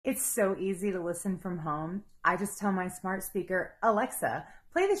It's so easy to listen from home. I just tell my smart speaker, Alexa,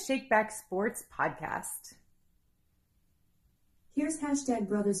 play the ShakeBack Sports podcast. Here's hashtag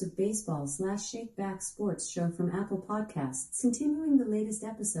Brothers of Baseball / ShakeBack Sports show from Apple Podcasts, continuing the latest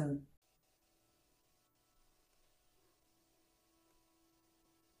episode.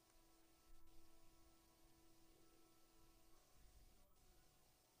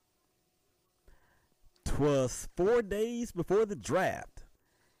 "'Twas 4 days before the draft,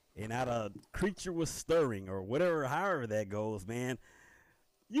 and not a creature was stirring," or whatever, however that goes, man.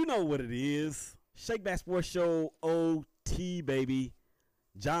 You know what it is. ShakeBack Sports Show OT, baby.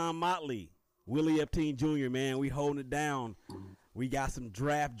 John Motley, Willie Epting Jr., man. We holding it down. We got some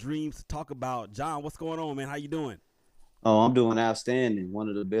draft dreams to talk about. John, what's going on, man? How you doing? Oh, I'm doing outstanding. One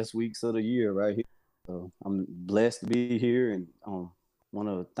of the best weeks of the year right here. So I'm blessed to be here, and want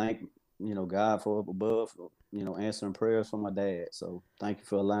to thank God for up above, answering prayers for my dad. So thank you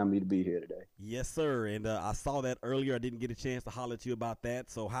for allowing me to be here today. Yes, sir. And I saw that earlier. I didn't get a chance to holler at you about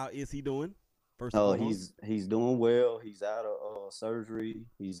that. So how is he doing? Oh, he's doing well. He's out of surgery.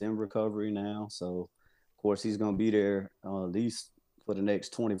 He's in recovery now. So, of course, he's going to be there at least for the next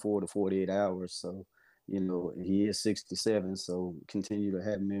 24 to 48 hours. So, he is 67. So continue to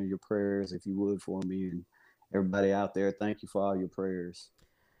have me in your prayers if you would for me. And everybody out there, thank you for all your prayers.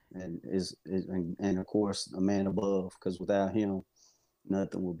 And of course, a man above, because without him,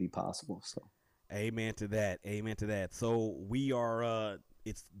 nothing will be possible. So, amen to that. Amen to that. So we are.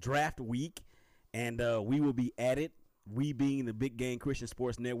 It's draft week, and we will be at it. We, being the Big Game Christian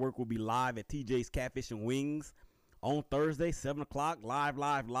Sports Network, will be live at TJ's Catfish and Wings on Thursday, 7 o'clock, live,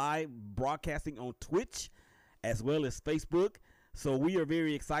 broadcasting on Twitch as well as Facebook. So we are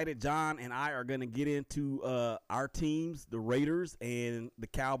very excited. John and I are going to get into our teams, the Raiders and the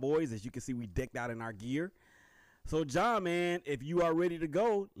Cowboys. As you can see, we decked out in our gear. So, John, man, if you are ready to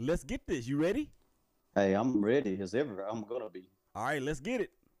go, let's get this. You ready? Hey, I'm ready as ever. I'm going to be. All right, let's get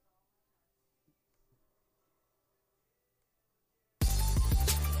it.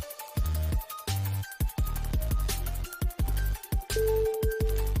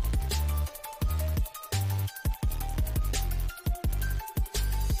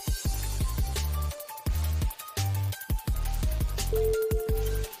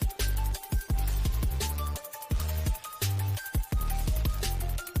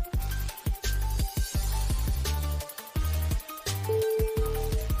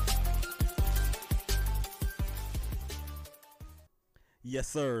 Yes,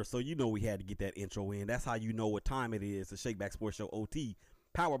 sir. So we had to get that intro in. That's how you know what time it is. The ShakeBack Sports Show OT,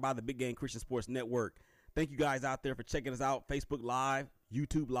 powered by the Big Game Christian Sports Network. Thank you guys out there for checking us out. Facebook Live,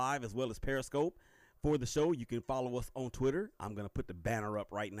 YouTube Live, as well as Periscope. For the show, you can follow us on Twitter. I'm going to put the banner up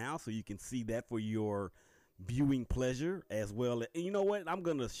right now so you can see that for your viewing pleasure as well. And you know what? I'm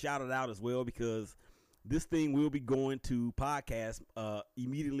going to shout it out as well, because this thing will be going to podcast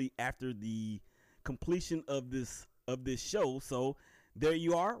immediately after the completion of this show. So there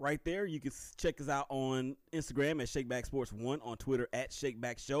you are right there. You can check us out on Instagram at ShakeBack Sports 1, on Twitter at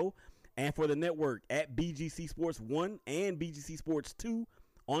ShakeBack Show, and for the network at BGC Sports 1 and BGC Sports 2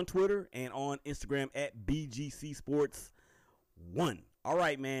 on Twitter and on Instagram at BGC Sports 1. All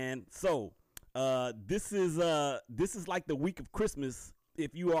right, man. So this is like the week of Christmas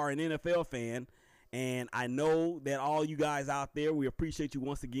if you are an NFL fan, and I know that all you guys out there, we appreciate you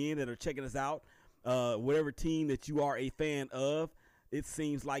once again that are checking us out. Whatever team that you are a fan of, it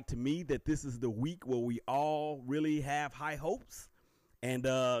seems like to me that this is the week where we all really have high hopes. And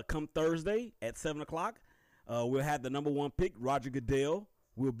come Thursday at 7 o'clock, we'll have the number one pick, Roger Goodell,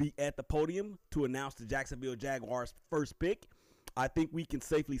 will be at the podium to announce the Jacksonville Jaguars' first pick. I think we can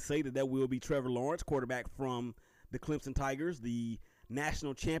safely say that will be Trevor Lawrence, quarterback from the Clemson Tigers, the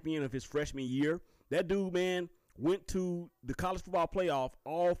national champion of his freshman year. That dude, man, went to the college football playoff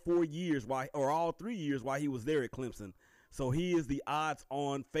all 3 years while he was there at Clemson. So he is the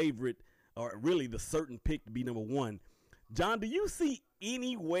odds-on favorite, or really the certain pick to be number one. John, do you see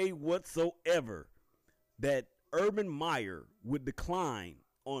any way whatsoever that Urban Meyer would decline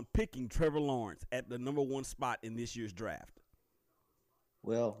on picking Trevor Lawrence at the number one spot in this year's draft?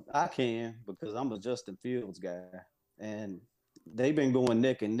 Well, I can, because I'm a Justin Fields guy, and they've been going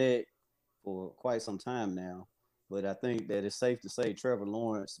neck and neck for quite some time now. But I think that it's safe to say Trevor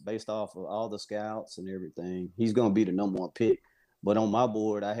Lawrence, based off of all the scouts and everything, he's going to be the number one pick. But on my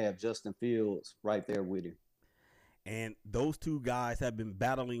board, I have Justin Fields right there with him. And those two guys have been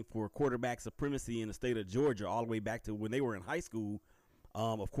battling for quarterback supremacy in the state of Georgia all the way back to when they were in high school.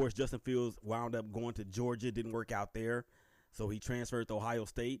 Of course, Justin Fields wound up going to Georgia, didn't work out there, so he transferred to Ohio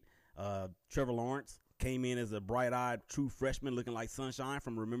State. Trevor Lawrence came in as a bright-eyed true freshman looking like sunshine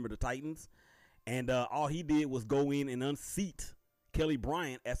from Remember the Titans. And all he did was go in and unseat Kelly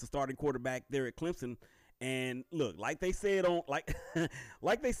Bryant as the starting quarterback there at Clemson. And look, like they said on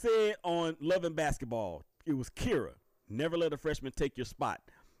like they said on Love and Basketball, it was Kira. Never let a freshman take your spot.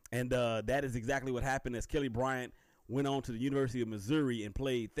 And that is exactly what happened as Kelly Bryant went on to the University of Missouri and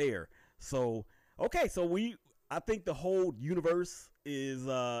played there. So, okay, so I think the whole universe is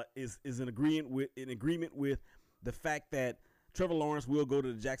in agreement with the fact that Trevor Lawrence will go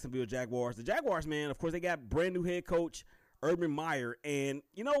to the Jacksonville Jaguars. The Jaguars, man, of course, they got brand new head coach Urban Meyer, and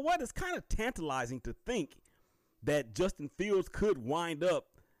you know what? It's kind of tantalizing to think that Justin Fields could wind up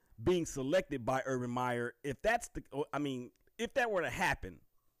being selected by Urban Meyer. If that were to happen,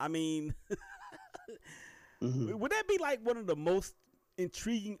 would that be like one of the most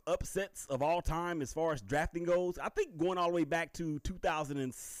intriguing upsets of all time as far as drafting goes? I think going all the way back to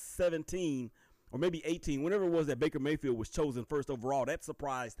 2017 or maybe 18, whenever it was that Baker Mayfield was chosen first overall, that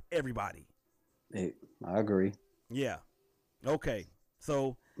surprised everybody. Hey, I agree. Yeah. Okay.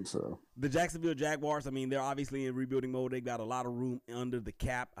 So the Jacksonville Jaguars, they're obviously in rebuilding mode. They got a lot of room under the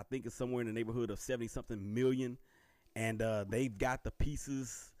cap. I think it's somewhere in the neighborhood of 70-something million. And they've got the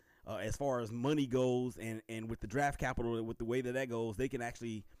pieces as far as money goes. And with the draft capital, with the way that goes, they can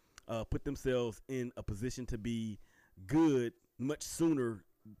actually put themselves in a position to be good much sooner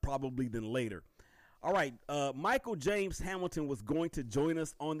probably than later. All right. Michael James Hamilton was going to join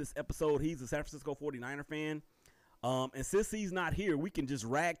us on this episode. He's a San Francisco 49er fan. And since he's not here, we can just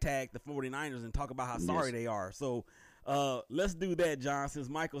ragtag the 49ers and talk about how sorry they are. So let's do that, John, since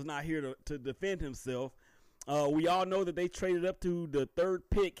Michael's not here to defend himself. We all know that they traded up to the third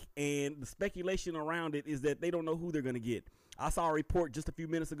pick, and the speculation around it is that they don't know who they're going to get. I saw a report just a few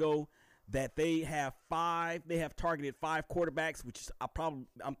minutes ago that they have targeted 5 quarterbacks, which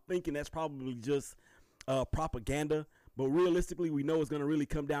I'm thinking that's probably just propaganda. But realistically, we know it's going to really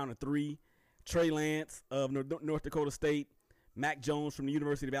come down to 3. Trey Lance of North Dakota State, Mac Jones from the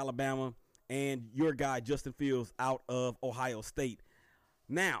University of Alabama, and your guy Justin Fields out of Ohio State.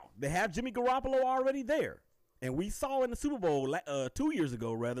 Now, they have Jimmy Garoppolo already there. And we saw in the Super Bowl 2 years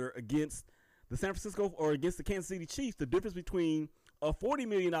ago, against against the Kansas City Chiefs, the difference between a $40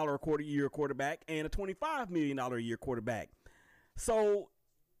 million a year quarterback and a $25 million a year quarterback. So,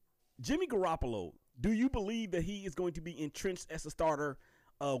 Jimmy Garoppolo, do you believe that he is going to be entrenched as a starter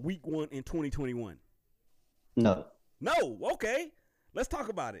week 1 in 2021? No. Okay. Let's talk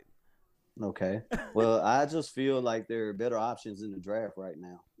about it. Okay. Well, I just feel like there are better options in the draft right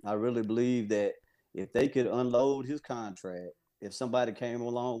now. I really believe that if they could unload his contract, if somebody came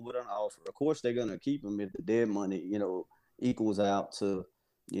along with an offer, of course they're going to keep him if the dead money, equals out to,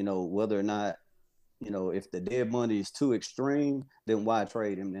 whether or not, if the dead money is too extreme, then why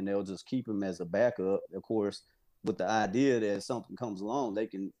trade him? And they'll just keep him as a backup. Of course, with the idea that if something comes along, they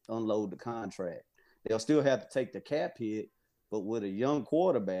can unload the contract. They'll still have to take the cap hit, but with a young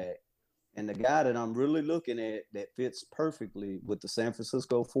quarterback and the guy that I'm really looking at that fits perfectly with the San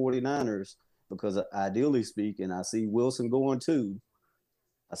Francisco 49ers, because ideally speaking, I see Wilson going too.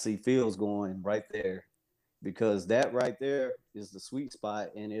 I see Fields going right there, because that right there is the sweet spot.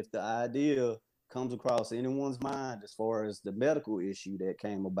 And if the idea comes across anyone's mind as far as the medical issue that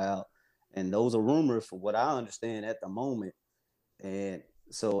came about, and those are rumors for what I understand at the moment. And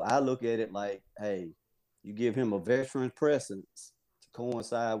so I look at it like, hey, you give him a veteran presence to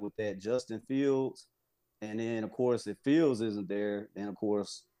coincide with that Justin Fields. And then, of course, if Fields isn't there, then, of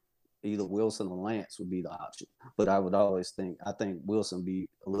course, either Wilson or Lance would be the option. But I think Wilson be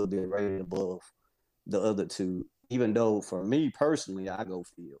a little bit rated above the other two, even though for me personally, I go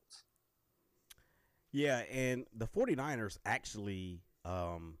Fields. Yeah, and the 49ers actually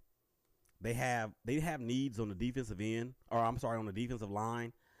they have needs on the defensive end, on the defensive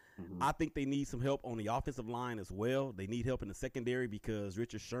line. Mm-hmm. I think they need some help on the offensive line as well. They need help in the secondary because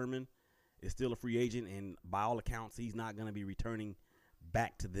Richard Sherman is still a free agent, and by all accounts, he's not going to be returning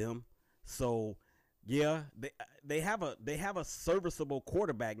back to them. So, yeah, they have a serviceable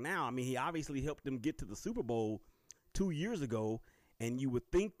quarterback now. He obviously helped them get to the Super Bowl 2 years ago, and you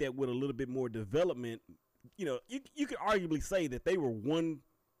would think that with a little bit more development, you could arguably say that they were one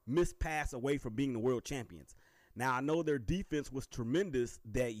missed pass away from being the world champions. Now, I know their defense was tremendous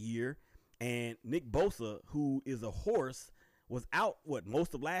that year, and Nick Bosa, who is a horse, was out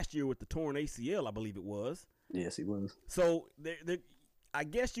most of last year with the torn ACL, I believe it was. Yes, he was. So I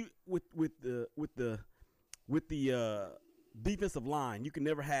guess you with the defensive line, you can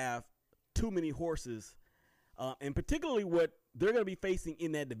never have too many horses, and particularly what they're going to be facing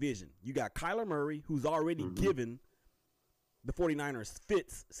in that division. You got Kyler Murray, who's already given the 49ers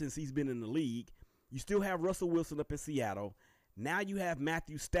fits since he's been in the league. You still have Russell Wilson up in Seattle. Now you have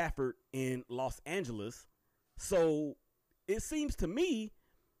Matthew Stafford in Los Angeles. So it seems to me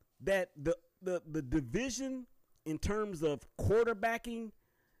that the division in terms of quarterbacking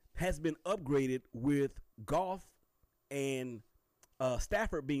has been upgraded with Goff and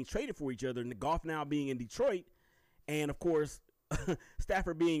Stafford being traded for each other, and Goff now being in Detroit, and of course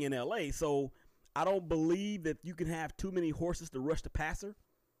Stafford being in LA. So I don't believe that you can have too many horses to rush the passer.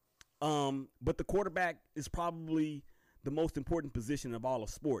 But the quarterback is probably the most important position of all of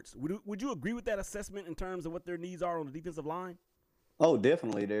sports. Would you agree with that assessment in terms of what their needs are on the defensive line? Oh,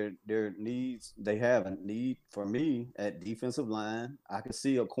 definitely. Their needs, they have a need for me at defensive line. I could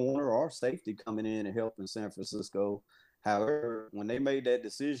see a corner or safety coming in and helping San Francisco. However, when they made that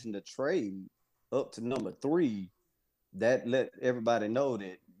decision to trade up to number 3, that let everybody know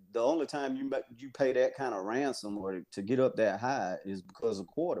that the only time you pay that kind of ransom or to get up that high is because of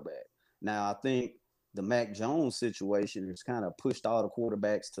quarterback. Now, I think the Mac Jones situation has kind of pushed all the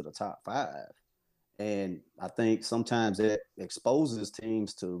quarterbacks to the top 5. And I think sometimes that exposes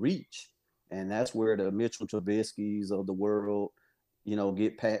teams to reach. And that's where the Mitchell Trubisky's of the world, they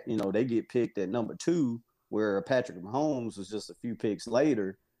get picked at number 2, where Patrick Mahomes was just a few picks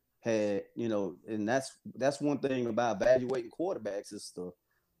later had, and that's one thing about evaluating quarterbacks. It's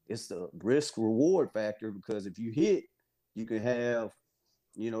the risk reward factor, because if you hit, you can have,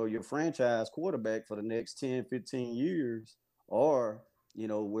 your franchise quarterback for the next 10, 15 years, or,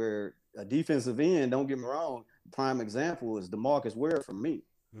 where a defensive end, don't get me wrong, prime example is DeMarcus Ware for me.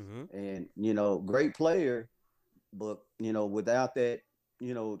 Mm-hmm. And, great player, but, without that,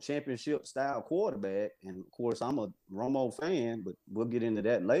 championship style quarterback, and of course I'm a Romo fan, but we'll get into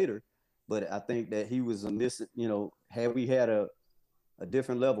that later. But I think that he was a missing, had we had a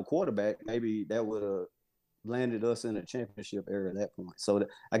different level quarterback, maybe that would have landed us in a championship era at that point. So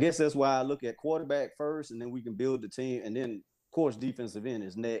I guess that's why I look at quarterback first, and then we can build the team. And then, of course, defensive end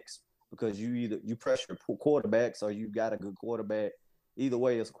is next, because you pressure quarterbacks or you got a good quarterback. Either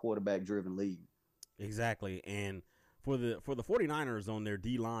way, it's a quarterback-driven league. Exactly. And for the 49ers on their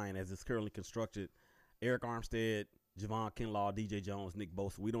D-line, as it's currently constructed, Eric Armstead, Javon Kinlaw, DJ Jones, Nick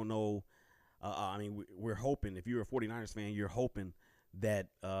Bosa, we don't know. We're hoping, if you're a 49ers fan, you're hoping that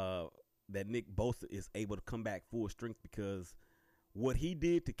that Nick Bosa is able to come back full strength, because what he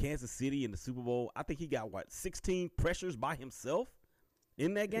did to Kansas City in the Super Bowl, I think he got, 16 pressures by himself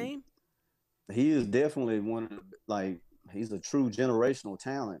in that game? He is definitely one of the, he's a true generational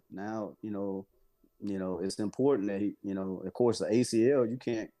talent. Now, it's important that he, of course, the ACL, you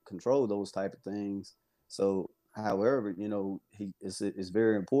can't control those type of things. So, however, it's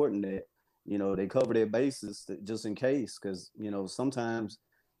very important that, they cover their bases just in case, because, sometimes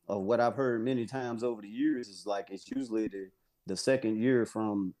what I've heard many times over the years is it's usually the second year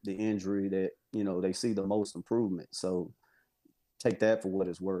from the injury that, they see the most improvement. So take that for what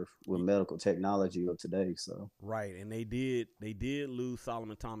it's worth with medical technology of today. So right, and they did lose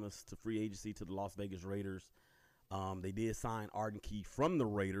Solomon Thomas to free agency to the Las Vegas Raiders. They did sign Arden Key from the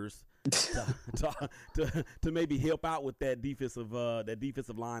Raiders to maybe help out with that defensive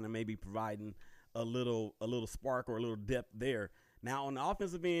line, and maybe providing a little spark or a little depth there. Now on the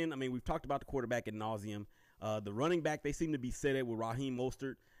offensive end, we've talked about the quarterback ad nauseum. The running back, they seem to be set at with Raheem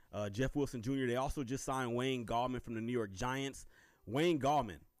Mostert, Jeff Wilson Jr. They also just signed Wayne Gallman from the New York Giants. Wayne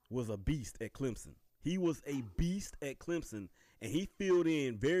Gallman was a beast at Clemson. He was a beast at Clemson, and he filled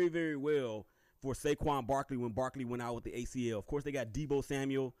in very, very well for Saquon Barkley when Barkley went out with the ACL. Of course, they got Deebo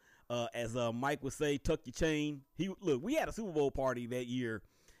Samuel. As Mike would say, tuck your chain. We had a Super Bowl party that year,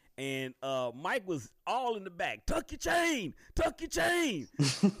 and Mike was all in the back. Tuck your chain.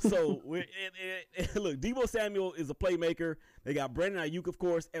 So, look, Deebo Samuel is a playmaker. They got Brandon Ayuk, of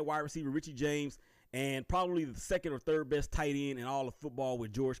course, at wide receiver, Richie James, and probably the second or third best tight end in all of football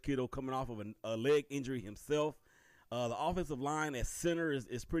with George Kittle coming off of a leg injury himself. The offensive line at center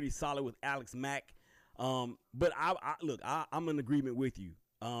is pretty solid with Alex Mack. But I'm in agreement with you.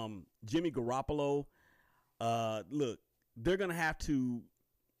 Jimmy Garoppolo, they're going to have to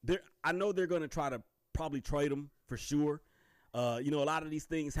 – I know they're going to try to probably trade him for sure. A lot of these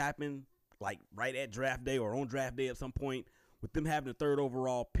things happen right at draft day or on draft day at some point with them having the 3rd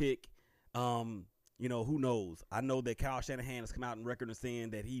overall pick. Who knows? I know that Kyle Shanahan has come out in record and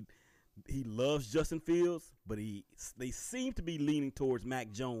saying that he loves Justin Fields, but they seem to be leaning towards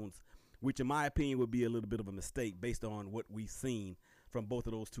Mac Jones, which in my opinion would be a little bit of a mistake based on what we've seen from both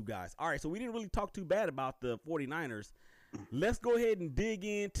of those two guys. All right, so we didn't really talk too bad about the 49ers. Let's go ahead and dig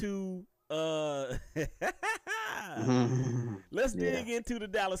into dig into the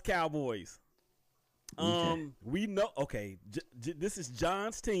Dallas Cowboys. We know, this is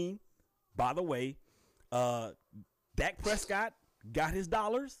John's team, by the way. Dak Prescott got his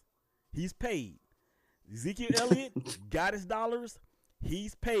dollars. He's paid. Ezekiel Elliott got his dollars.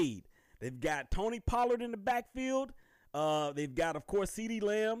 He's paid. They've got Tony Pollard in the backfield. They've got, of course, CeeDee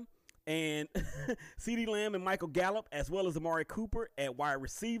Lamb and Michael Gallup, as well as Amari Cooper at wide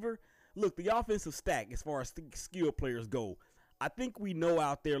receiver. Look, the offensive stack as far as skill players go. I think we know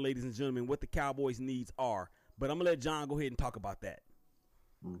out there, ladies and gentlemen, what the Cowboys' needs are. But I'm going to let John go ahead and talk about that.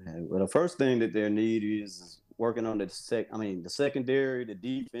 Okay. Well, the first thing that their need is working on the secondary, the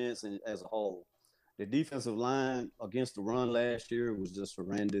defense, and as a whole. The defensive line against the run last year was just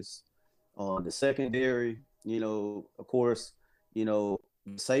horrendous. The secondary, of course,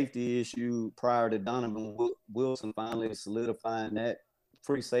 safety issue prior to Donovan Wilson finally solidifying that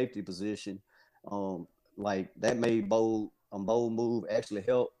free safety position. That made a bold move, actually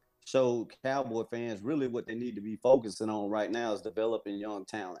helped show Cowboy fans really what they need to be focusing on right now is developing young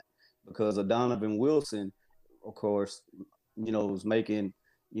talent, because of Donovan Wilson, of course, is making,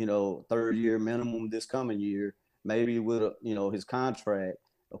 third year minimum this coming year, maybe with, his contract.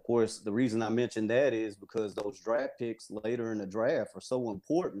 Of course, the reason I mentioned that is because those draft picks later in the draft are so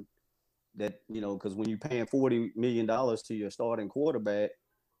important that, because when you're paying $40 million to your starting quarterback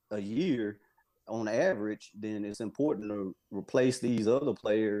a year on average, then it's important to replace these other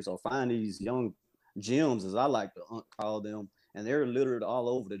players or find these young gems, as I like to call them, and they're littered all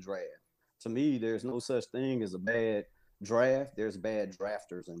over the draft. To me, there's no such thing as a bad draft. There's bad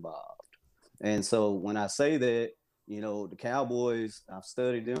drafters involved. And so when I say that, the Cowboys, I've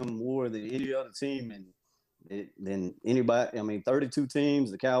studied them more than any other team than anybody. 32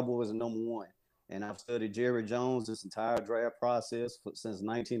 teams, the Cowboys are number one. And I've studied Jerry Jones this entire draft process since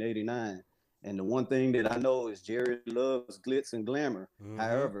 1989. And the one thing that I know is Jerry loves glitz and glamour. Mm-hmm.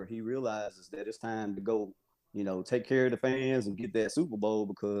 However, he realizes that it's time to go, take care of the fans and get that Super Bowl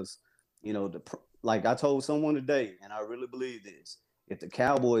because, like I told someone today, and I really believe this, if the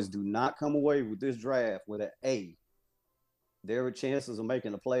Cowboys do not come away with this draft with an A, their chances of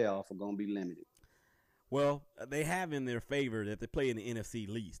making the playoff are going to be limited. Well, they have in their favor that they play in the NFC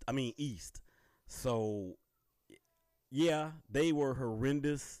East. So, yeah, they were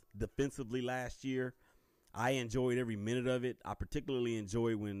horrendous defensively last year. I enjoyed every minute of it. I particularly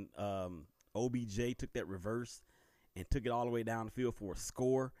enjoyed when OBJ took that reverse and took it all the way down the field for a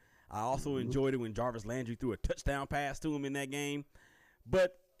score. I also enjoyed it when Jarvis Landry threw a touchdown pass to him in that game.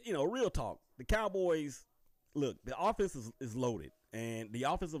 But, real talk, the Cowboys, look, the offense is loaded. And the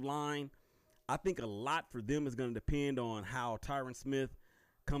offensive line, I think a lot for them is going to depend on how Tyron Smith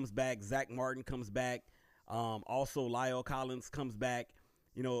comes back, Zach Martin comes back, also Lyle Collins comes back.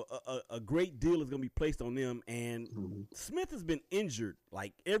 A great deal is going to be placed on them. And Smith has been injured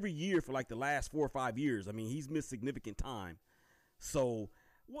like every year for like the last 4 or 5 years. I mean, he's missed significant time. So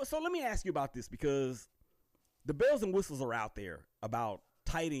let me ask you about this, because the bells and whistles are out there about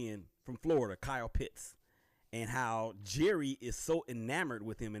tight end from Florida, Kyle Pitts, and how Jerry is so enamored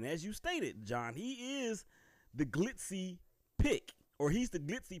with him. And as you stated, John, he is the glitzy pick, or he's the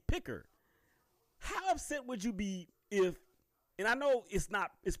glitzy picker. How upset would you be if, and I know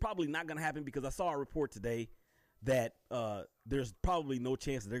it's probably not going to happen, because I saw a report today that there's probably no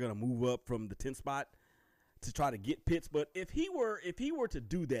chance that they're going to move up from the 10th spot to try to get Pitts. But if he were to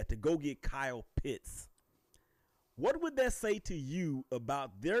do that, to go get Kyle Pitts, what would that say to you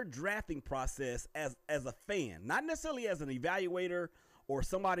about their drafting process as a fan? Not necessarily as an evaluator or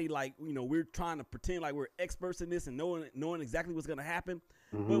somebody like, we're trying to pretend like we're experts in this and knowing exactly what's going to happen.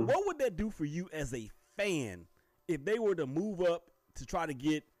 Mm-hmm. But what would that do for you as a fan if they were to move up to try to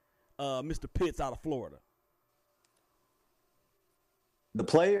get Mr. Pitts out of Florida? The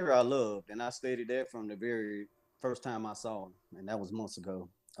player I loved, and I stated that from the very first time I saw him, and that was months ago.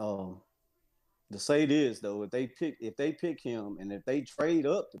 To say this, though, if they pick him and if they trade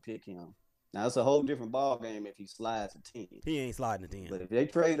up to pick him, now it's a whole different ball game if he slides to 10. He ain't sliding to 10. But if they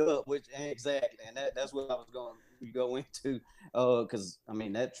trade up, which exactly, and that's what I was going to go into, because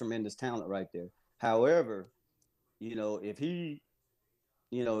that tremendous talent right there. However, if he,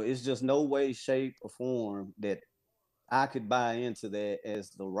 it's just no way, shape, or form that I could buy into that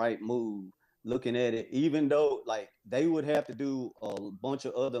as the right move. Looking at it, even though they would have to do a bunch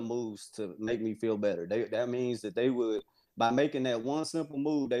of other moves to make me feel better. That means that they would, by making that one simple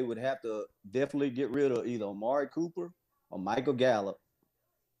move, they would have to definitely get rid of either Amari Cooper or Michael Gallup,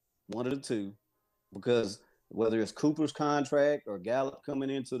 one of the two, because whether it's Cooper's contract or Gallup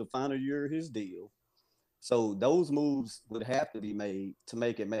coming into the final year of his deal. So those moves would have to be made to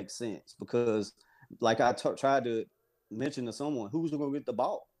make it make sense, because like I tried to mention to someone, who's going to get the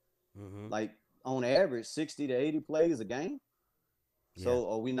ball? Mm-hmm. On average, 60 to 80 plays a game. Yeah.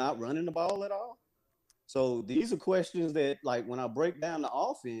 So are we not running the ball at all? So these are questions that, like, when I break down the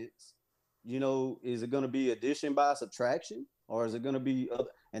offense, is it going to be addition by subtraction, or is it going to be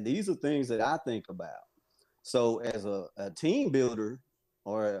other? And these are things that I think about. So as a team builder,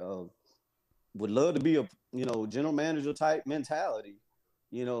 or would love to be a general manager type mentality,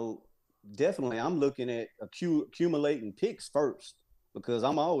 definitely I'm looking at accumulating picks first, because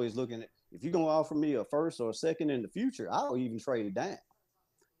I'm always looking at, if you're going to offer me a first or a second in the future, I'll even trade it down.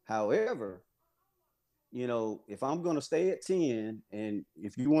 However, if I'm going to stay at 10, and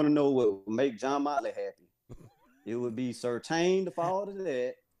if you want to know what would make John Motley happy, it would be Surtain to fall to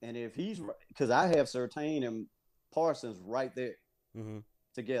that. And if he's, because I have Surtain and Parsons right there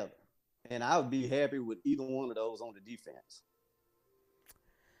together, and I would be happy with either one of those on the defense.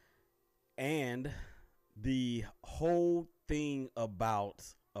 And the whole thing about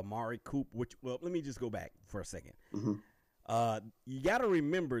Amari Cooper, let me just go back for a second. You got to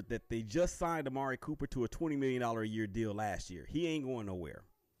remember that they just signed Amari Cooper to a $20 million a year deal last year. He ain't going nowhere.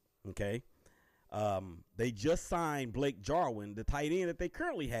 Okay. They just signed Blake Jarwin, the tight end that they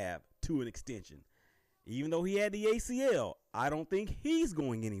currently have, to an extension. Even though he had the ACL, I don't think he's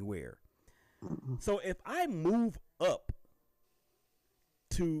going anywhere. So if I move up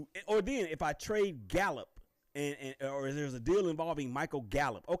if I trade Gallup, or there's a deal involving Michael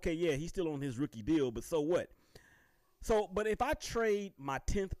Gallup, okay, yeah, he's still on his rookie deal, but so what? But if I trade my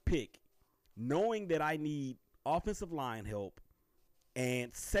 10th pick, knowing that I need offensive line help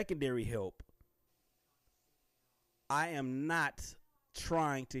and secondary help, I am not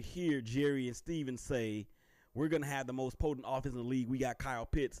trying to hear Jerry and Steven say, we're going to have the most potent offense in the league. We got Kyle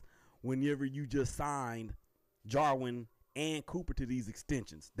Pitts, whenever you just signed Jarwin and Cooper to these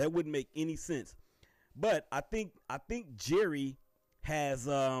extensions. That wouldn't make any sense. But I think Jerry has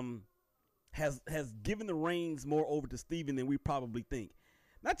given the reins more over to Steven than we probably think.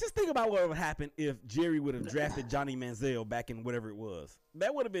 Now, just think about what would happen if Jerry would have drafted Johnny Manziel back in whatever it was.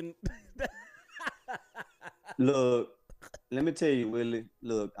 That would have been. Look, let me tell you, Willie.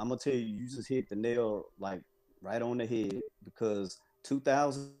 Look, I'm gonna tell you, you just hit the nail like right on the head, because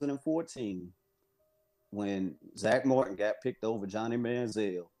 2014, when Zach Martin got picked over Johnny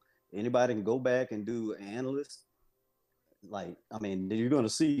Manziel, anybody can go back and do analyst. You're going to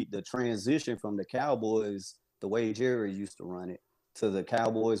see the transition from the Cowboys, the way Jerry used to run it, to the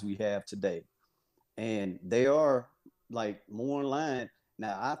Cowboys we have today. And they are more in line.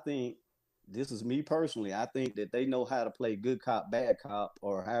 Now, I think, this is me personally, I think that they know how to play good cop, bad cop,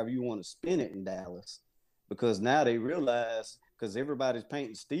 or however you want to spin it in Dallas, because now they realize, because everybody's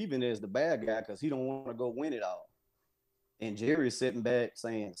painting Steven as the bad guy because he don't want to go win it all. And Jerry's sitting back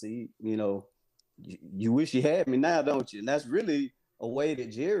saying, see, you wish you had me now, don't you? And that's really a way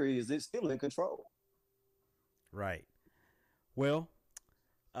that Jerry is still in control. Right. Well,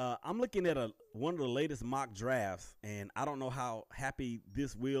 I'm looking at one of the latest mock drafts, and I don't know how happy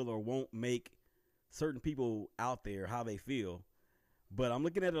this will or won't make certain people out there, how they feel. But I'm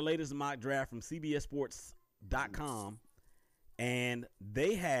looking at the latest mock draft from CBSSports.com, and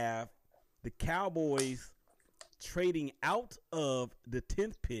they have the Cowboys trading out of the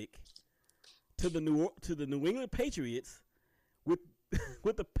 10th pick to the New England Patriots,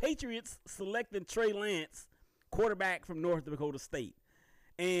 with the Patriots selecting Trey Lance, quarterback from North Dakota State,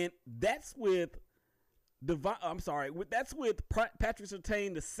 and that's with Patrick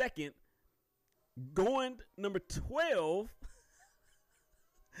Surtain II going number 12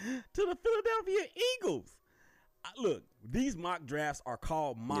 to the Philadelphia Eagles. Look, these mock drafts are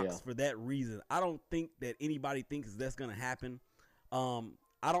called mocks for that reason. I don't think that anybody thinks that's going to happen.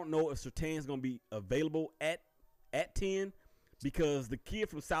 I don't know if Surtain's going to be available at 10, because the kid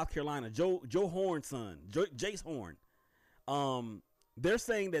from South Carolina, Joe Horn's son, Jace Horn, they're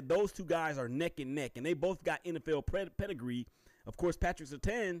saying that those two guys are neck and neck, and they both got NFL pedigree. Of course, Patrick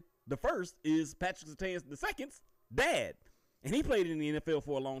Surtain, the first, is Patrick Surtain the second's dad, and he played in the NFL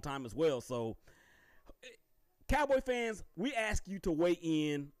for a long time as well. So, Cowboy fans, we ask you to weigh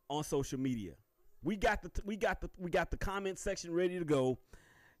in on social media. We got the comment section ready to go.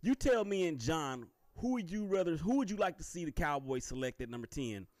 You tell me and John, who would you like to see the Cowboys select at number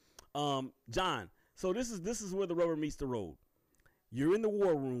 10? John, so this is where the rubber meets the road. You're in the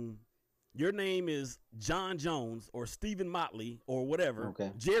war room. Your name is John Jones or Stephen Motley or whatever.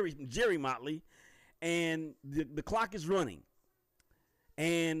 Okay. Jerry Motley, and the clock is running.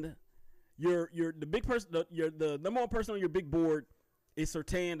 And you're the big person. The number one person on your big board is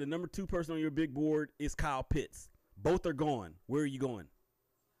Surtain. The number two person on your big board is Kyle Pitts. Both are gone. Where are you going?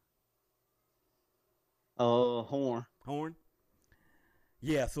 Horn. Horn?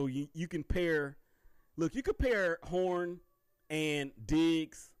 Yeah, so you can pair. Look, you could pair Horn and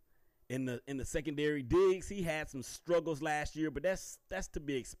Diggs in the secondary. Diggs, he had some struggles last year, but that's to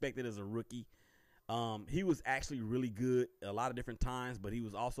be expected as a rookie. He was actually really good a lot of different times, but he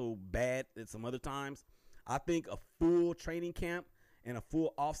was also bad at some other times. I think a full training camp and a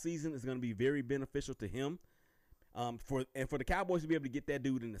full offseason is going to be very beneficial to him. For the Cowboys to be able to get that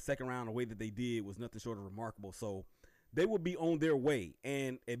dude in the second round the way that they did was nothing short of remarkable. So they will be on their way.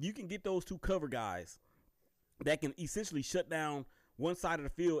 And if you can get those two cover guys that can essentially shut down one side of the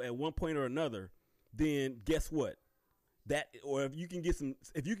field at one point or another, then guess what? Or if you can get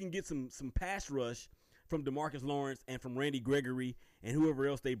some pass rush from DeMarcus Lawrence and from Randy Gregory and whoever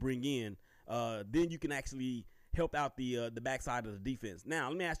else they bring in, then you can actually help out the backside of the defense. Now,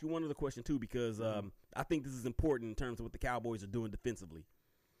 let me ask you one other question too, because I think this is important in terms of what the Cowboys are doing defensively.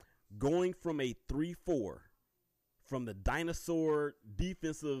 Going from a 3-4, from the dinosaur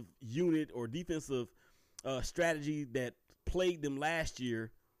defensive unit or defensive strategy that plagued them last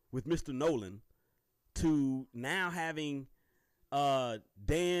year with Mr. Nolan, to now having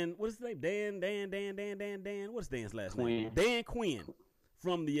Dan, what is his name? Dan. What's Dan's last name? Dan Quinn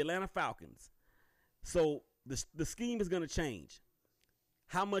from the Atlanta Falcons. So the scheme is going to change.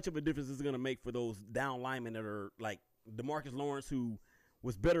 How much of a difference is it going to make for those down linemen that are like DeMarcus Lawrence, who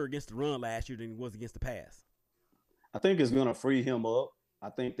was better against the run last year than he was against the pass? I think it's going to free him up. I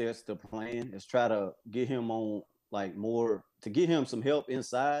think that's the plan, is try to get him on like more, to get him some help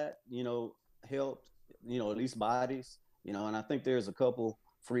inside, help, at least bodies, and I think there's a couple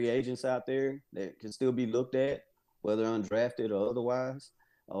free agents out there that can still be looked at, whether undrafted or otherwise.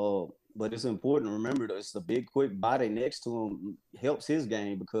 But it's important to remember that it's the big, quick body next to him helps his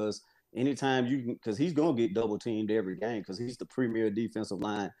game, because anytime because he's going to get double teamed every game because he's the premier defensive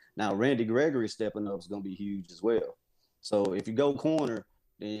line. Now, Randy Gregory stepping up is going to be huge as well. So if you go corner,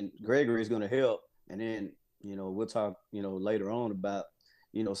 then Gregory is going to help. And then, we'll talk, later on about,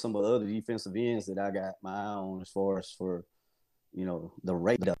 some of the other defensive ends that I got my eye on as far as for, the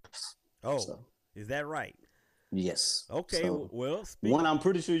Raiders. Oh, so, is that right? Yes. Okay. So, well, one I'm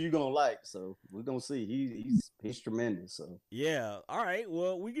pretty sure you're gonna like. So we're gonna see. He's tremendous. So yeah. All right.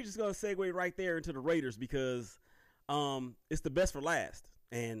 Well, we're just gonna segue right there into the Raiders because it's the best for last,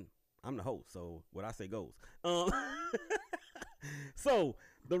 and I'm the host, so what I say goes. So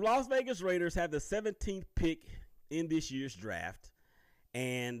the Las Vegas Raiders have the 17th pick in this year's draft,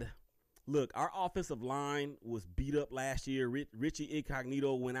 and look, our offensive line was beat up last year. Richie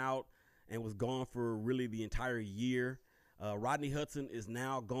Incognito went out and was gone for really the entire year. Rodney Hudson is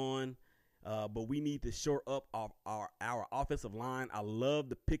now gone, but we need to shore up our offensive line. I love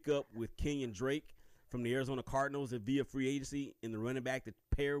the pickup with Kenyon Drake from the Arizona Cardinals and via free agency in the running back to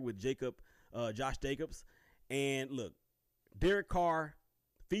pair with Josh Jacobs. And look, Derek Carr,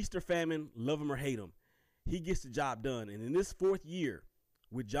 feast or famine, love him or hate him, he gets the job done. And in this fourth year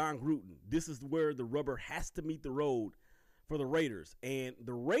with John Gruden, this is where the rubber has to meet the road for the Raiders. And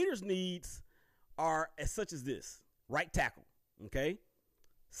the Raiders' needs are as such as this: right tackle, okay?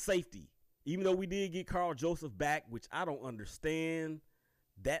 Safety. Even though we did get Carl Joseph back, which I don't understand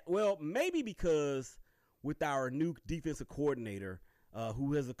that. Well, maybe because with our new defensive coordinator,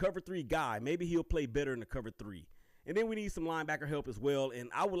 who is a cover 3 guy, maybe he'll play better in the cover 3. And then we need some linebacker help as well. And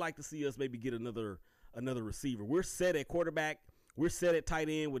I would like to see us maybe get another receiver. We're set at quarterback. We're set at tight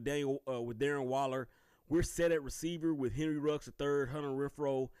end with Darren Waller. We're set at receiver with Henry Ruggs III, Hunter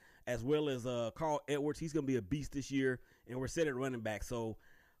Renfrow, as well as Carl Edwards. He's going to be a beast this year. And we're set at running back. So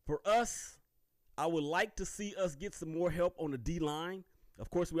for us, I would like to see us get some more help on the D-line. Of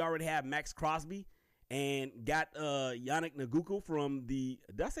course, we already have Max Crosby and got Yannick Ngakoue from did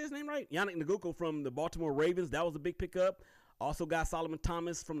I say his name right? Yannick Ngakoue from the Baltimore Ravens. That was a big pickup. Also got Solomon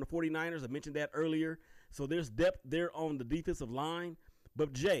Thomas from the 49ers. I mentioned that earlier. So there's depth there on the defensive line.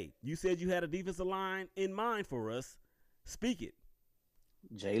 But, Jay, you said you had a defensive line in mind for us. Speak it.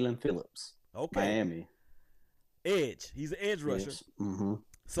 Jalen Phillips. Okay. Miami. Edge. He's an edge rusher. Mm-hmm.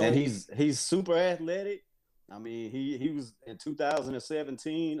 So, and he's super athletic. I mean, he was in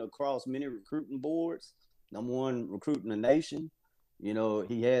 2017 across many recruiting boards, #1 recruit in the nation.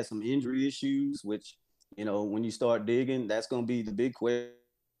 He had some injury issues, which, when you start digging, that's going to be the big question.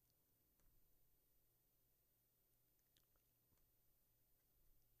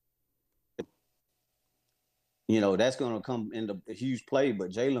 That's going to come into a huge play.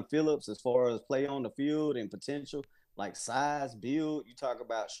 But Jalen Phillips, as far as play on the field and potential, like size, build, you talk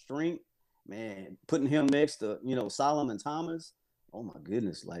about strength, man, putting him next to, Solomon Thomas, oh my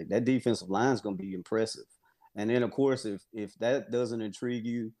goodness, like that defensive line is going to be impressive. And then, of course, if that doesn't intrigue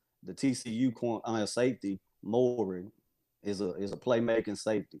you, the TCU safety, Moore, is a playmaking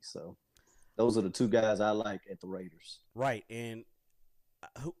safety. So those are the two guys I like at the Raiders. Right. And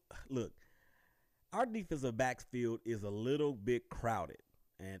look, our defensive backfield is a little bit crowded.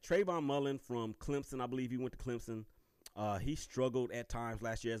 And Trayvon Mullen from Clemson, I believe he went to Clemson. He struggled at times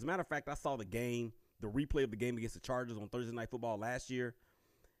last year. As a matter of fact, I saw the replay of the game against the Chargers on Thursday Night Football last year.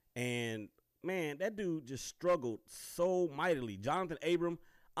 And, man, that dude just struggled so mightily. Jonathan Abram,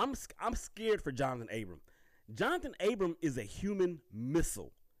 I'm scared for Jonathan Abram. Jonathan Abram is a human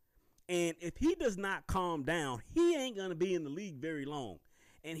missile. And if he does not calm down, he ain't going to be in the league very long.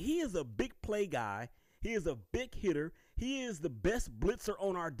 And he is a big play guy. He is a big hitter. He is the best blitzer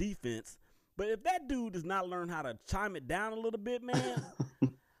on our defense. But if that dude does not learn how to chime it down a little bit, man,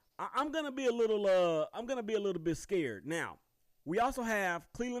 I'm gonna be a little bit scared. Now, we also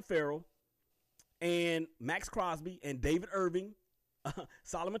have Cleveland Farrell and Max Crosby and David Irving,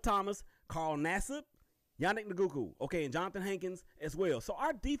 Solomon Thomas, Carl Nassib, Yannick Ngakoue, okay, and Jonathan Hankins as well. So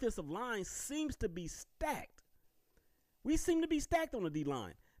our defensive line seems to be stacked. We seem to be stacked on the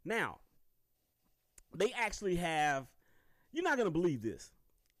D-line. Now, they actually have, you're not going to believe this.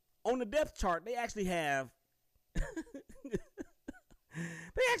 On the depth chart, they actually have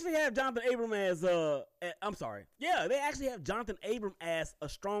Jonathan Abram as they actually have Jonathan Abram as a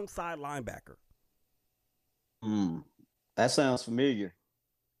strong side linebacker. That sounds familiar.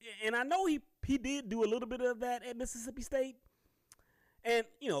 And I know he did do a little bit of that at Mississippi State. And,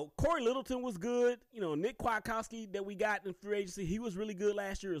 Corey Littleton was good. Nick Kwiatkowski that we got in free agency, he was really good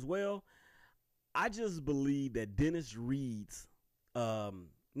last year as well. I just believe that Dennis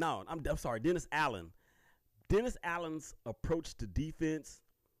Allen. Dennis Allen's approach to defense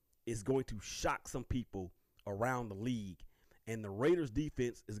is going to shock some people around the league. And the Raiders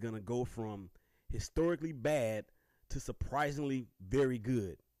defense is going to go from historically bad to surprisingly very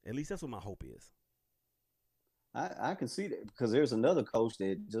good. At least that's what my hope is. I can see that because there's another coach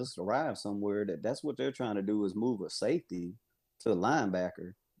that just arrived somewhere that's what they're trying to do is move a safety to a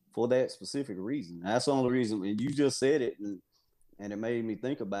linebacker for that specific reason. That's the only reason. And you just said it, and it made me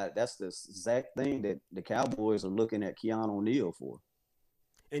think about it. That's the exact thing that the Cowboys are looking at Keanu O'Neal for.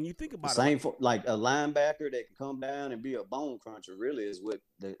 And you think about the same for like a linebacker that can come down and be a bone cruncher. Really, is what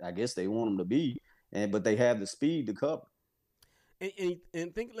I guess they want him to be, but they have the speed to cover.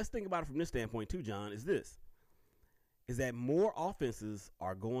 Let's think about it from this standpoint too, John. Is that more offenses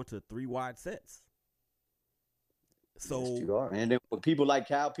are going to 3 wide sets. So yes, you are. And then with people like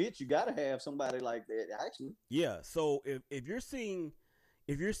Kyle Pitts, you got to have somebody like that actually. Yeah. So if you're seeing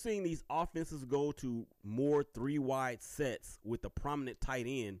these offenses go to more 3 wide sets with a prominent tight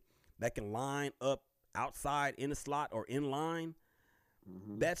end that can line up outside in the slot or in line,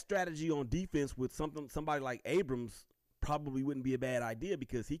 that strategy on defense with somebody like Abrams probably wouldn't be a bad idea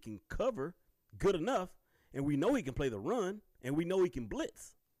because he can cover good enough. And we know he can play the run, and we know he can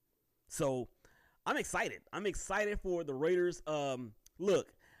blitz. So I'm excited. I'm excited for the Raiders.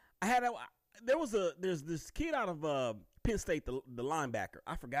 Look, there's this kid out of Penn State, the linebacker.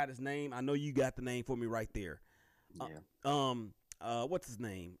 I forgot his name. I know you got the name for me right there. What's his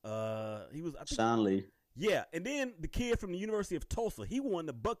name? He was Sean Lee. Yeah, and then the kid from the University of Tulsa, he won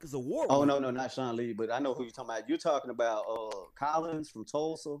the Buckers Award. Oh, no, not Sean Lee, but I know who you're talking about. You're talking about Collins from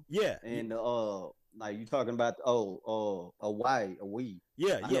Tulsa. Yeah. And like you talking about we.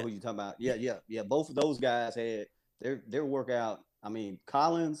 Yeah, I know who you're talking about. Yeah. Both of those guys had their workout. I mean,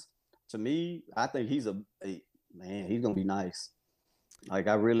 Collins, to me, I think he's he's gonna be nice. Like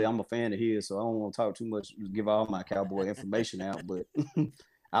I'm a fan of his, so I don't want to talk too much, give all my Cowboy information out, but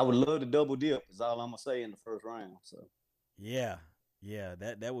I would love to double dip. Is all I'm gonna say in the first round. So yeah,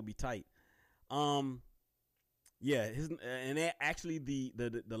 that would be tight. Actually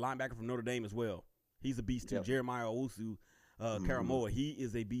the linebacker from Notre Dame as well. He's a beast too. Yep. Jeremiah Owusu Karamoa, he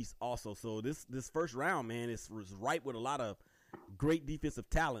is a beast also. So this first round, man, is ripe with a lot of great defensive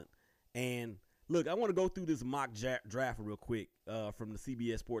talent. And look, I want to go through this mock draft real quick from the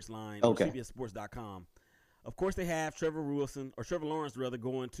CBS Sports line, CBSSports.com. Of course, they have Trevor Lawrence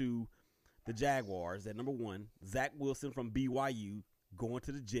going to the Jaguars at number 1. Zach Wilson from BYU going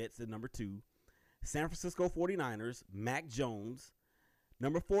to the Jets at number 2. San Francisco 49ers, Mac Jones.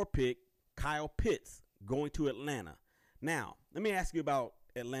 Number 4 pick, Kyle Pitts going to Atlanta. Now, let me ask you about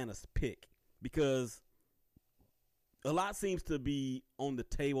Atlanta's pick because a lot seems to be on the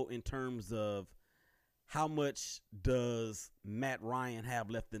table in terms of how much does Matt Ryan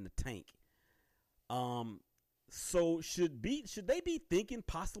have left in the tank. So should they be thinking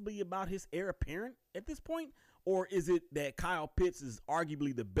possibly about his heir apparent at this point? Or is it that Kyle Pitts is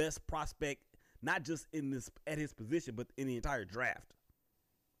arguably the best prospect, not just at his position, but in the entire draft?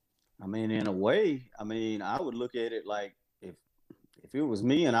 I mean, in a way, I would look at it like if it was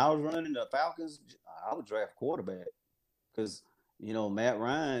me and I was running the Falcons, I would draft quarterback because Matt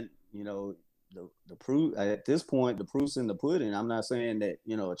Ryan, the proof at this point, the proof's in the pudding. I'm not saying that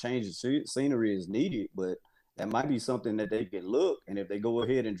a change of scenery is needed, but that might be something that they can look. And if they go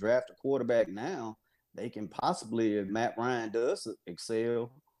ahead and draft a quarterback now, they can possibly, if Matt Ryan does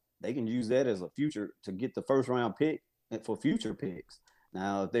excel, they can use that as a future to get the first round pick for future picks.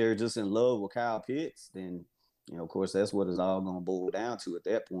 Now, if they're just in love with Kyle Pitts, then of course, that's what it's all going to boil down to at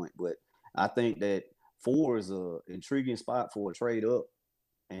that point. But I think that 4 is a intriguing spot for a trade up.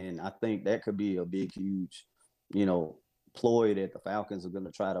 And I think that could be a big, huge, ploy that the Falcons are going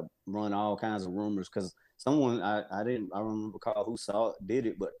to try to run all kinds of rumors. Because someone, I don't remember who did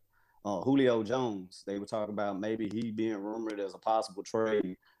it, but Julio Jones, they were talking about maybe he being rumored as a possible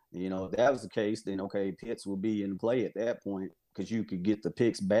trade. If that was the case, then okay, Pitts will be in play at that point because you could get the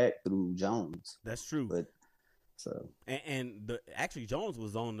picks back through Jones. That's true. But so actually Jones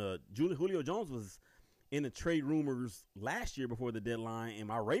was on Julio Jones was in the trade rumors last year before the deadline, and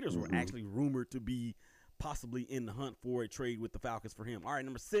my Raiders were actually rumored to be possibly in the hunt for a trade with the Falcons for him. All right,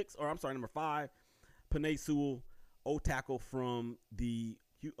 number 5, Penei Sewell, O-tackle from the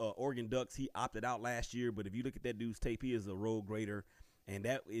Oregon Ducks. He opted out last year, but if you look at that dude's tape, he is a road grader, and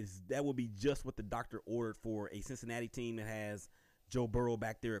that will be just what the doctor ordered for a Cincinnati team that has Joe Burrow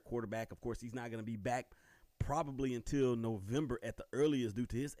back there at quarterback. Of course, he's not going to be back probably until November at the earliest due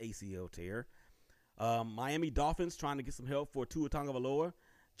to his ACL tear. Miami Dolphins trying to get some help for Tua Tagovailoa,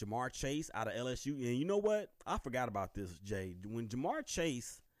 Jamar Chase out of LSU. And you know what? I forgot about this, Jay. When Jamar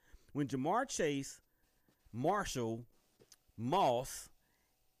Chase, Marshall, Moss,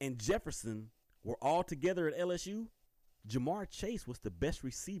 and Jefferson were all together at LSU, Jamar Chase was the best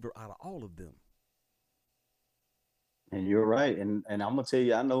receiver out of all of them. And you're right. And I'm going to tell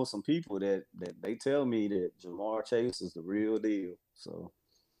you, I know some people that they tell me that Jamar Chase is the real deal. So,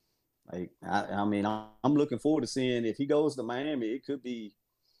 I'm looking forward to seeing if he goes to Miami, it could be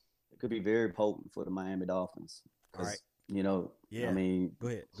very potent for the Miami Dolphins. All right. Yeah. Go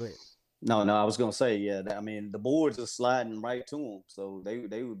ahead. No, I was going to say, the boards are sliding right to them. So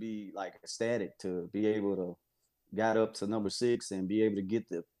they would be like ecstatic to be able to get up to number 6 and be able to get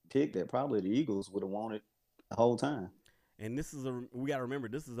the pick that probably the Eagles would have wanted the whole time. And we got to remember,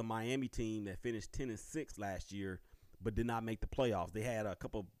 this is a Miami team that finished 10-6 last year, but did not make the playoffs. They had a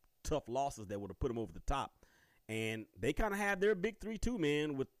couple tough losses that would have put them over the top. And they kind of have their big 3 too,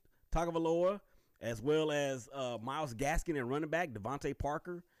 man, with Tagovailoa as well as Myles Gaskin at running back, Devontae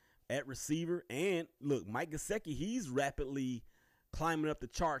Parker at receiver. And look, Mike Gesicki, he's rapidly climbing up the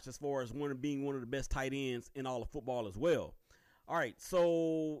charts as far as being one of the best tight ends in all of football as well. All right,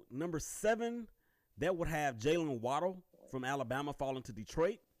 so number 7, that would have Jalen Waddle from Alabama falling to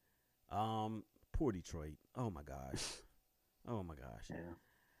Detroit. Poor Detroit. Oh, my gosh. Yeah.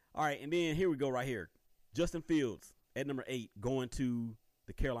 All right, and then here we go right here. Justin Fields at number 8 going to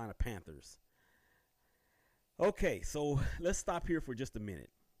the Carolina Panthers. Okay, so let's stop here for just a minute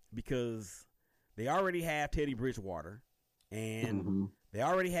because they already have Teddy Bridgewater and they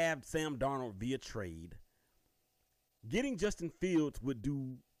already have Sam Darnold via trade. Getting Justin Fields would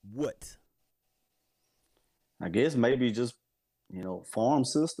do what? I guess maybe just, farm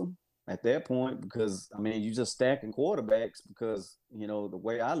system at that point because, you just stacking quarterbacks because, the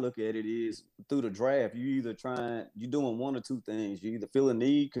way I look at it is through the draft, you're doing one or two things. You either feel a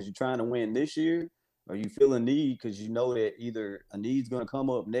need because you're trying to win this year or you feel a need because you know that either a need's going to come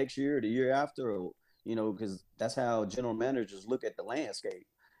up next year or the year after or, because that's how general managers look at the landscape.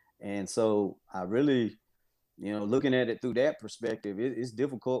 And so I really, looking at it through that perspective, it's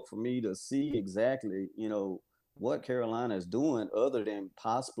difficult for me to see exactly, what Carolina is doing other than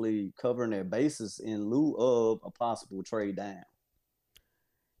possibly covering their bases in lieu of a possible trade down.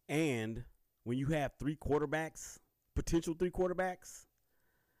 And when you have potential 3 quarterbacks,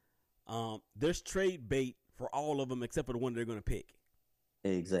 there's trade bait for all of them except for the one they're going to pick.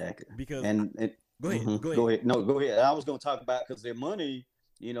 Exactly. Because go ahead. No, go ahead. I was going to talk about because their money,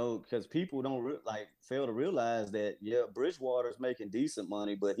 because people don't fail to realize that, Bridgewater's making decent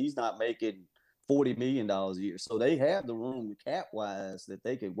money, but he's not making $40 million a year. So they have the room cap-wise that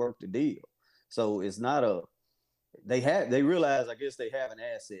they could work the deal. So it's not they realize, I guess they have an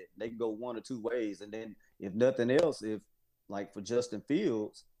asset. They can go one or two ways. And then if nothing else, if like for Justin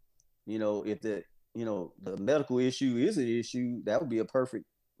Fields, if the medical issue is an issue, that would be a perfect,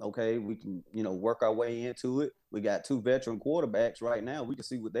 okay, we can, work our way into it. We got 2 veteran quarterbacks right now. We can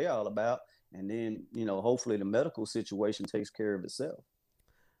see what they're all about. And then, hopefully the medical situation takes care of itself.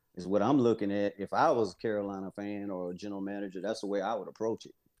 Is what I'm looking at. If I was a Carolina fan or a general manager, that's the way I would approach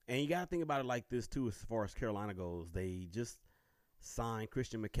it. And you got to think about it like this, too, as far as Carolina goes. They just signed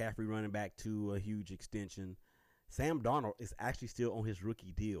Christian McCaffrey, running back, to a huge extension. Sam Darnold is actually still on his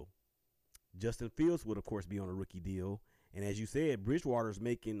rookie deal. Justin Fields would, of course, be on a rookie deal. And as you said, Bridgewater's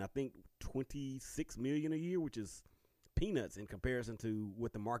making, I think, $26 million a year, which is peanuts in comparison to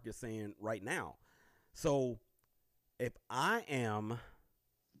what the market's saying right now. So if I am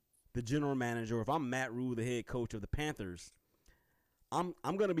the general manager, or if I'm Matt Rule, the head coach of the Panthers, I'm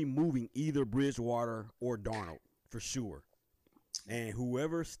going to be moving either Bridgewater or Darnold for sure. And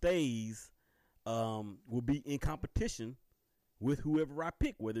whoever stays will be in competition with whoever I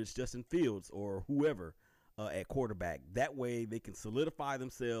pick, whether it's Justin Fields or whoever at quarterback. That way they can solidify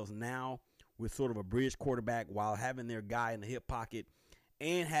themselves now with sort of a bridge quarterback while having their guy in the hip pocket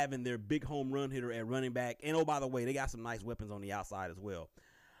and having their big home run hitter at running back. And, oh, by the way, they got some nice weapons on the outside as well.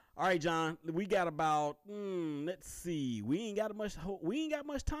 All right, John, we got about, let's see. We ain't got much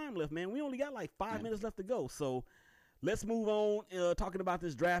time left, man. We only got like 5 minutes left to go. So let's move on talking about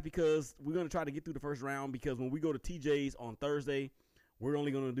this draft, because we're going to try to get through the first round, because when we go to TJ's on Thursday, we're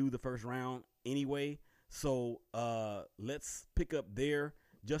only going to do the first round anyway. So let's pick up there.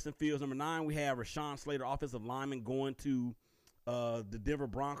 Justin Fields, number 9. We have Rashawn Slater, offensive lineman, going to the Denver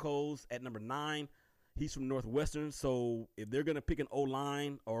Broncos at number 9. He's from Northwestern. So if they're going to pick an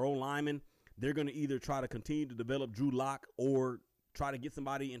O-line or O-lineman, they're going to either try to continue to develop Drew Lock or try to get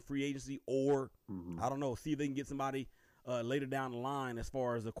somebody in free agency, or I don't know, see if they can get somebody later down the line as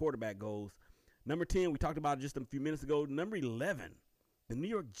far as the quarterback goes. Number 10, we talked about it just a few minutes ago. Number 11, the New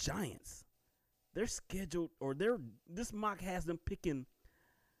York Giants. They're scheduled, or this mock has them picking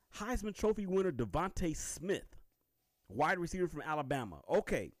Heisman Trophy winner Devontae Smith, wide receiver from Alabama.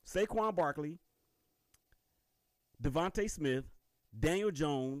 Okay, Saquon Barkley, Devontae Smith, Daniel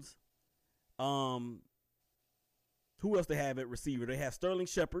Jones. Who else they have at receiver? They have Sterling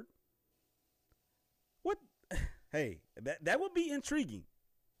Shepard. What? Hey, that would be intriguing.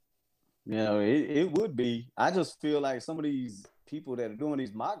 You know, it would be. I just feel like some of these people that are doing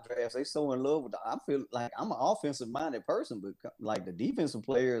these mock drafts, they so in love with I feel like I'm an offensive minded person, but like the defensive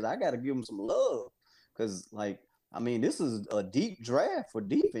players, I got to give them some love, because like, I mean, this is a deep draft for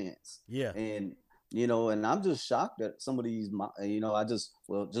defense. Yeah. And, you know, and I'm just shocked that some of these, you know, just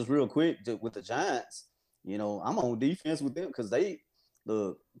real quick with the Giants, you know, I'm on defense with them because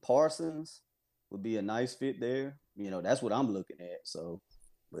the Parsons would be a nice fit there. You know, that's what I'm looking at. So,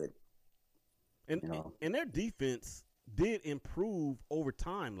 but, and, you know. and their defense did improve over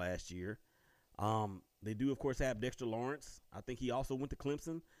time last year. They do, of course, have Dexter Lawrence. I think he also went to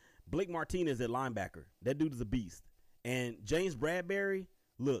Clemson. Blake Martinez at linebacker. That dude is a beast. And James Bradbury,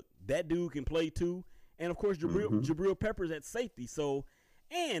 look, that dude can play too. And, of course, Jabril Peppers at safety. So,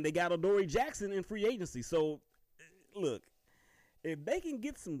 and they got Adoree Jackson in free agency. So, look, if they can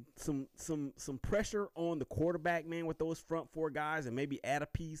get some pressure on the quarterback, man, with those front four guys and maybe add a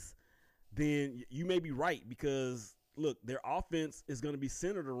piece, then you may be right, because, look, their offense is going to be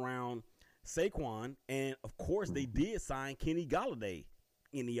centered around Saquon. And, of course, they did sign Kenny Golladay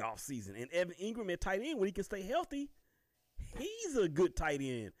in the offseason. And Evan Ingram at tight end, when he can stay healthy, he's a good tight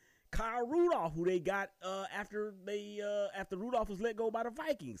end. Kyle Rudolph, who they got after Rudolph was let go by the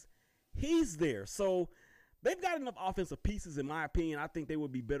Vikings, he's there. So they've got enough offensive pieces, in my opinion. I think they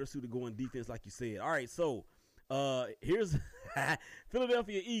would be better suited going defense, like you said. All right, so here's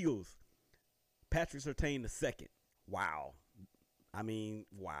Philadelphia Eagles. Patrick Surtain II. Wow. I mean,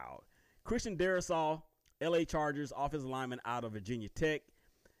 wow. Christian Darrisaw, L.A. Chargers, offensive lineman out of Virginia Tech.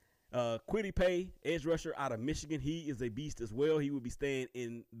 Kwity Paye, edge rusher out of Michigan. He is a beast as well. He will be staying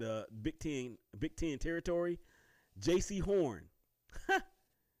in the Big Ten territory. J.C. Horn,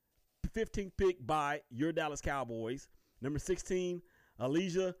 15th pick by your Dallas Cowboys. Number 16,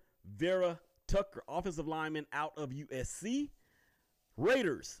 Elijah Vera Tucker, offensive lineman out of USC.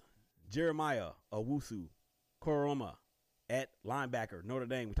 Raiders, Jeremiah Owusu Koroma at linebacker, Notre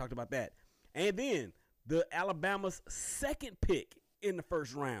Dame. We talked about that. And then the Alabama's second pick in the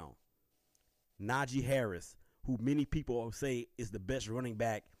first round, Najee Harris, who many people say is the best running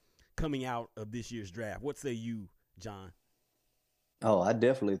back coming out of this year's draft. What say you, John? Oh, I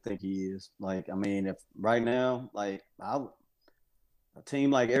definitely think he is. Like, I mean, if right now, like a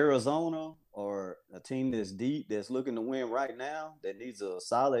team like Arizona or a team that's deep, that's looking to win right now, that needs a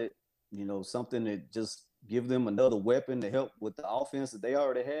solid, you know, something that just give them another weapon to help with the offense that they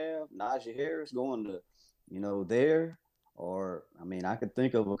already have. Najee Harris going to, you know, there. Or, I mean, I could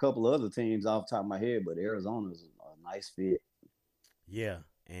think of a couple of other teams off the top of my head, but Arizona's a nice fit. Yeah,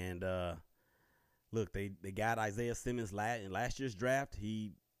 and look, they got Isaiah Simmons in last year's draft.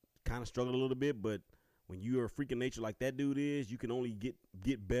 He kind of struggled a little bit, but when you're a freak of nature like that dude is, you can only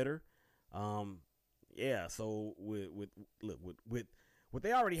get better. Yeah, so with what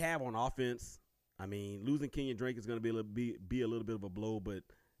they already have on offense, I mean, losing Kenyon Drake is going to be a little bit of a blow, but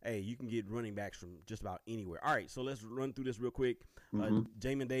hey, you can get running backs from just about anywhere. All right, so let's run through this real quick.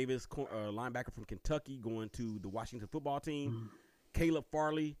 Jamin Davis, linebacker from Kentucky, going to the Washington football team. Caleb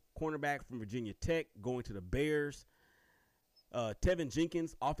Farley, cornerback from Virginia Tech, going to the Bears. Tevin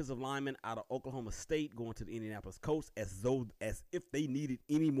Jenkins, offensive lineman out of Oklahoma State, going to the Indianapolis Colts, as if they needed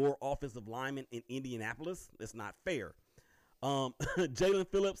any more offensive linemen in Indianapolis. That's not fair. Jalen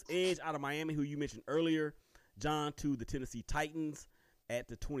Phillips, edge out of Miami, who you mentioned earlier, John, to the Tennessee Titans at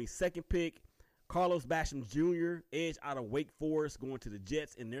the 22nd pick. Carlos Basham Jr., edge out of Wake Forest, going to the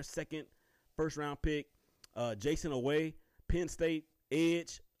Jets in their second first-round pick. Jason Away, Penn State,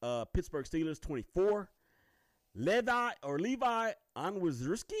 edge, Pittsburgh Steelers, 24. Levi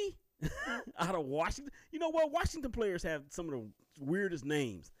Onwuzurski out of Washington. You know what? Washington players have some of the weirdest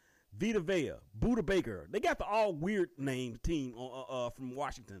names. Vita Vea, Buda Baker. They got the all weird name team from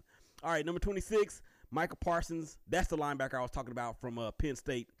Washington. All right, number 26, Michael Parsons. That's the linebacker I was talking about from Penn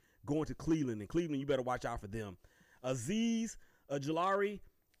State, going to Cleveland. And Cleveland, you better watch out for them. Azeez Ojulari,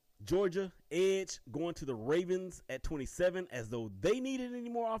 Georgia, edge, going to the Ravens at 27, as though they needed any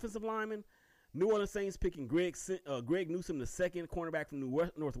more offensive linemen. New Orleans Saints picking Greg Newsome, the second cornerback from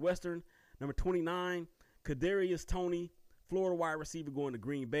Northwestern. Number 29, Kadarius Toney, Florida wide receiver, going to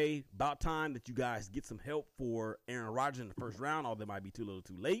Green Bay. About time that you guys get some help for Aaron Rodgers in the first round, although it might be too little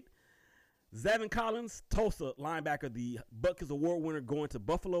too late. Zavin Collins, Tulsa linebacker, the Butkus Award winner, going to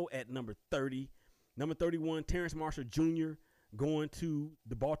Buffalo at number 30. Number 31, Terrence Marshall Jr., going to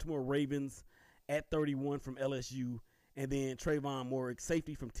the Baltimore Ravens at 31 from LSU. And then Trayvon Moore,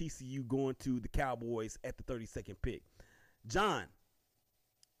 safety from TCU, going to the Cowboys at the 32nd pick. John,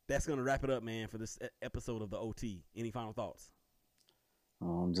 that's going to wrap it up, man, for this episode of the OT. Any final thoughts?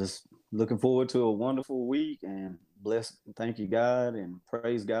 Just looking forward to a wonderful week, and thank you, God, and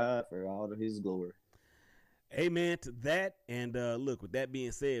praise God for all of his glory. Amen to that. And look, with that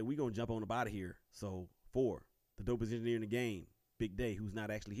being said, we're going to jump on up out of here. So, for the dopest engineer in the game, Big Day, who's not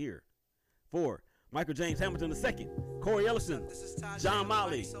actually here. 4, Michael James Hamilton II, Corey Ellison, John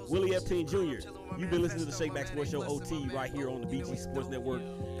Motley, Willie Epting Jr. You've been listening to the ShakeBack Sports Show OT right here on the BG Sports Network.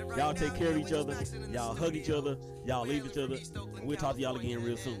 Y'all take care of each other. Y'all hug each other. Y'all leave each other. And we'll talk to y'all again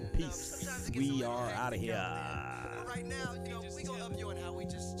real soon. Peace. We are out of here. Right now, we gonna up you on how we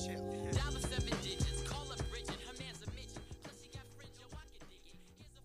just chill.